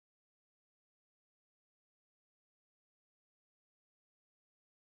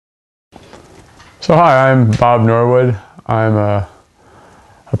So hi, I'm Bob Norwood. I'm a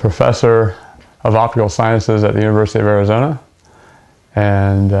professor of Optical Sciences at the University of Arizona,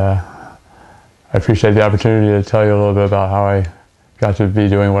 and I appreciate the opportunity to tell you a little bit about how I got to be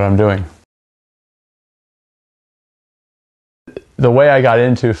doing what I'm doing. The way I got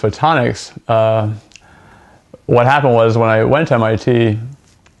into photonics, what happened was when I went to MIT,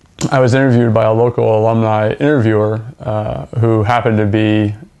 I was interviewed by a local alumni interviewer who happened to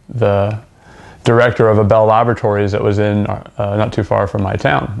be the director of a Bell Laboratories that was in not too far from my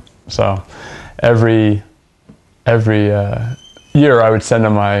town. So every year I would send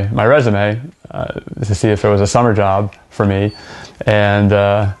him my resume to see if there was a summer job for me. And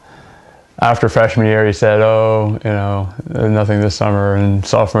after freshman year he said, oh, you know, nothing this summer, and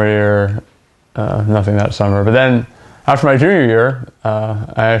sophomore year, nothing that summer. But then after my junior year,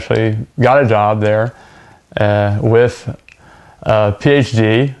 I actually got a job there with a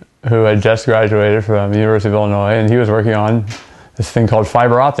PhD who had just graduated from the University of Illinois, and he was working on this thing called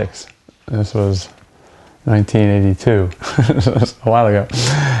fiber optics. This was 1982, so it was a while ago.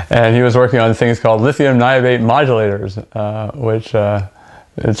 And he was working on things called lithium niobate modulators, which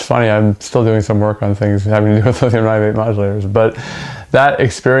it's funny, I'm still doing some work on things having to do with lithium niobate modulators. But that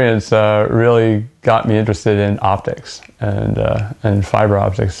experience really got me interested in optics and fiber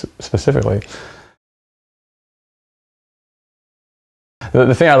optics specifically.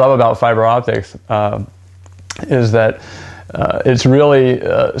 The thing I love about fiber optics is that it's really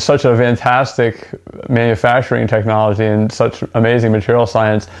such a fantastic manufacturing technology and such amazing material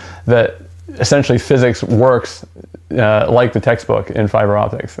science that essentially physics works like the textbook in fiber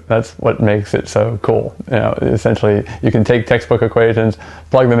optics. That's what makes it so cool. You know, essentially, you can take textbook equations,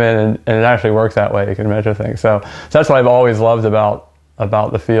 plug them in, and it actually works that way. You can measure things. So that's what I've always loved about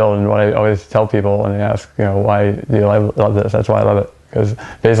the field, and what I always tell people when they ask, you know, why do you love this? That's why I love it. Because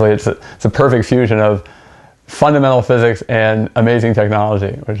basically it's a perfect fusion of fundamental physics and amazing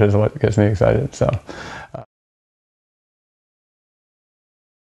technology, which is what gets me excited. So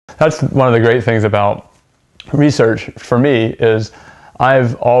that's one of the great things about research for me, is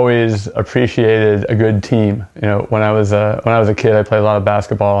I've always appreciated a good team. You know, when I was a kid, I played a lot of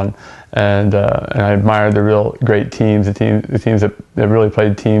basketball, and I admired the real great teams, the teams that really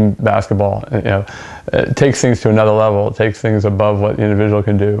played team basketball. And, you know, it takes things to another level. It takes things above what the individual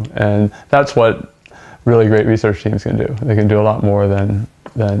can do, and that's what really great research teams can do. They can do a lot more than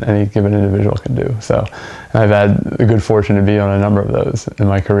any given individual can do. So I've had the good fortune to be on a number of those in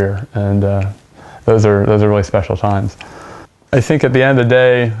my career, and those are really special times. I think at the end of the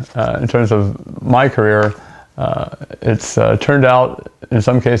day, in terms of my career, it's turned out in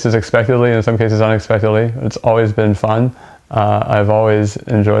some cases expectedly, and in some cases unexpectedly. It's always been fun. I've always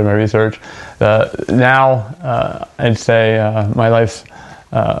enjoyed my research. Now, I'd say my life's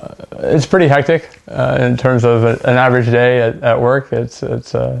it's pretty hectic in terms of an average day at work. It's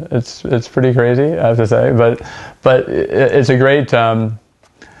pretty crazy, I have to say, but it's a great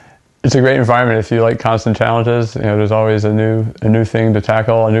environment if you like constant challenges. You know, there's always a new thing to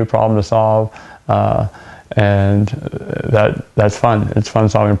tackle, a new problem to solve, and that's fun. It's fun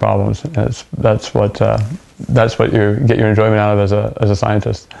solving problems. That's what you get your enjoyment out of as a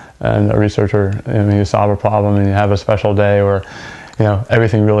scientist and a researcher. I mean, you solve a problem and you have a special day where, you know,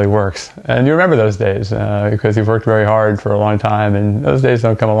 everything really works, and you remember those days because you've worked very hard for a long time, and those days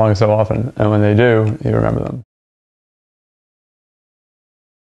don't come along so often. And when they do, you remember them.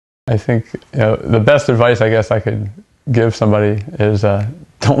 I think, you know, the best advice I guess I could give somebody is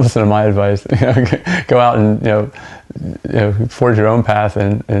don't listen to my advice. You know, go out and you know forge your own path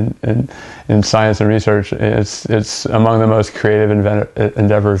in science and research. It's among the most creative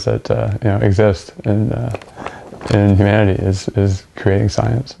endeavors that you know exist in humanity is creating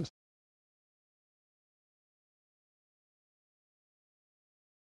science.